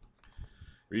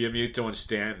 Realmuto and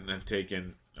Stanton have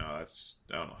taken, I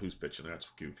don't know who's pitching there. That's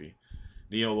goofy.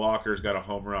 Neil Walker's got a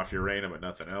homer off Urena, but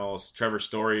nothing else. Trevor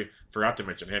Story, forgot to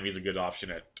mention him. He's a good option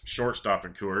at shortstop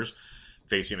in Coors,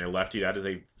 facing a lefty. That is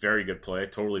a very good play.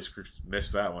 Totally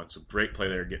missed that one. So great play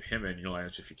there. Get him in your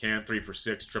lineup if you can. 3 for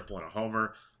 6, triple and a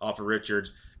homer off of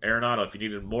Richards. Arenado, if you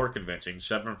needed more convincing,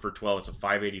 7 for 12. It's a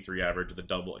 583 average with a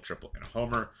double, a triple, and a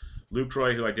homer.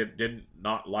 Lucroy, who I did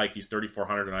not like, he's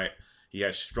 3,400 tonight. He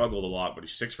has struggled a lot, but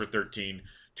he's 6 for 13,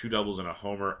 2 doubles and a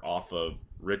homer off of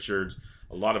Richards.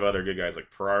 A lot of other good guys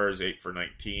like Perez, 8 for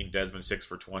 19. Desmond, 6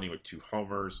 for 20 with 2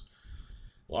 homers.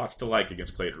 Lots to like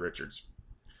against Clayton Richards.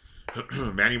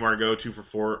 Manny Margot, 2 for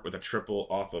 4 with a triple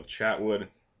off of Chatwood.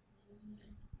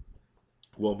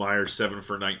 Will Myers, 7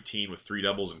 for 19 with 3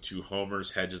 doubles and 2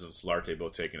 homers. Hedges and Solarte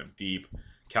both taking him deep.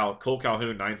 Cole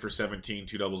Calhoun, 9 for 17,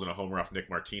 2 doubles and a homer off Nick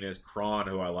Martinez. Cron,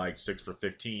 who I liked, 6 for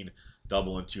 15,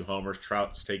 double and 2 homers.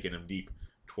 Trout's taking him deep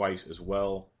twice as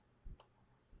well.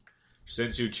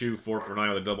 Shin-Soo Choo, 4 for 9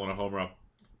 with a double and a homer off.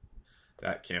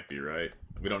 That can't be right.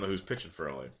 We don't know who's pitching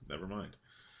for LA. Never mind.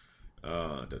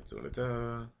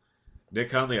 Nick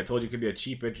Hundley, I told you could be a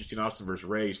cheap, interesting option versus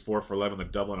Ray. He's 4 for 11 with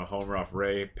a double and a homer off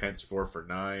Ray. Pence, 4 for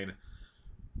 9.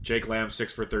 Jake Lamb,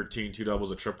 6 for 13, 2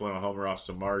 doubles, a triple, and a homer off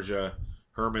Samardzija.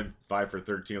 Herman, 5 for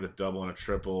 13 with a double and a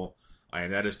triple.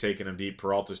 Ionetta's taking him deep.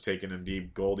 Peralta's taking him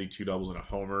deep. Goldie, 2 doubles and a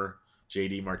homer.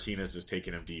 JD Martinez is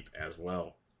taking him deep as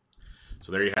well.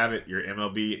 So there you have it, your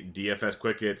MLB DFS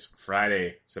Quick Hits,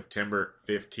 Friday, September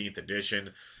 15th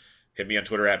edition. Hit me on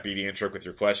Twitter at BDintric with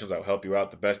your questions. I'll help you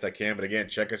out the best I can. But again,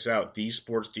 check us out,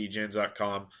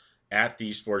 thesportsdgens.com, at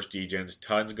thesportsdgens.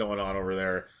 Tons going on over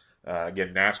there.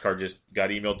 Again, NASCAR just got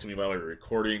emailed to me while we were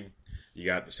recording. You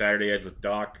got the Saturday Edge with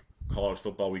Doc, College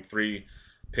Football Week 3,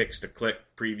 Picks to Click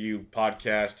preview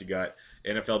podcast. You got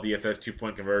NFL DFS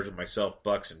 2-point conversion, myself,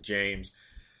 Bucks, and James.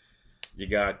 You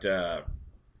got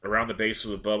Around the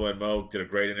Bases with Bubba and Mo. Did a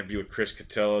great interview with Chris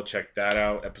Cotillo. Check that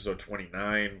out, episode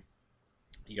 29.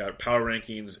 You got Power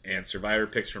Rankings and Survivor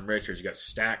Picks from Richards. You got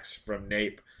Stacks from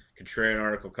Nape. Contrarian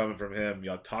article coming from him.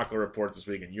 You got Taco Reports this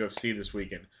weekend. UFC this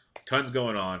weekend. Tons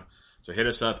going on. So hit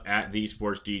us up at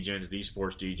thesportsdgens,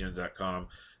 thesportsdgens.com.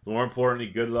 But more importantly,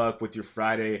 good luck with your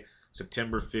Friday,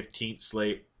 September 15th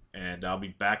slate. And I'll be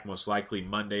back most likely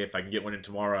Monday. If I can get one in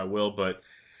tomorrow, I will. But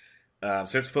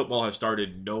since football has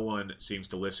started, no one seems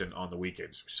to listen on the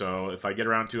weekends. So if I get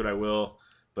around to it, I will.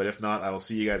 But if not, I will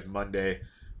see you guys Monday.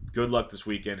 Good luck this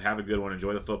weekend. Have a good one.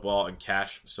 Enjoy the football and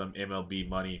cash some MLB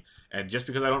money. And just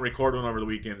because I don't record one over the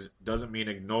weekends doesn't mean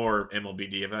ignore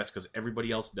MLB DFS, because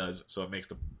everybody else does. So it makes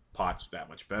the pots that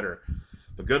much better.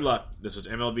 But good luck. This was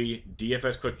MLB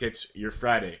DFS Quick Hits, your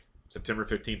Friday, September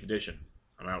 15th edition.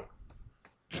 I'm out.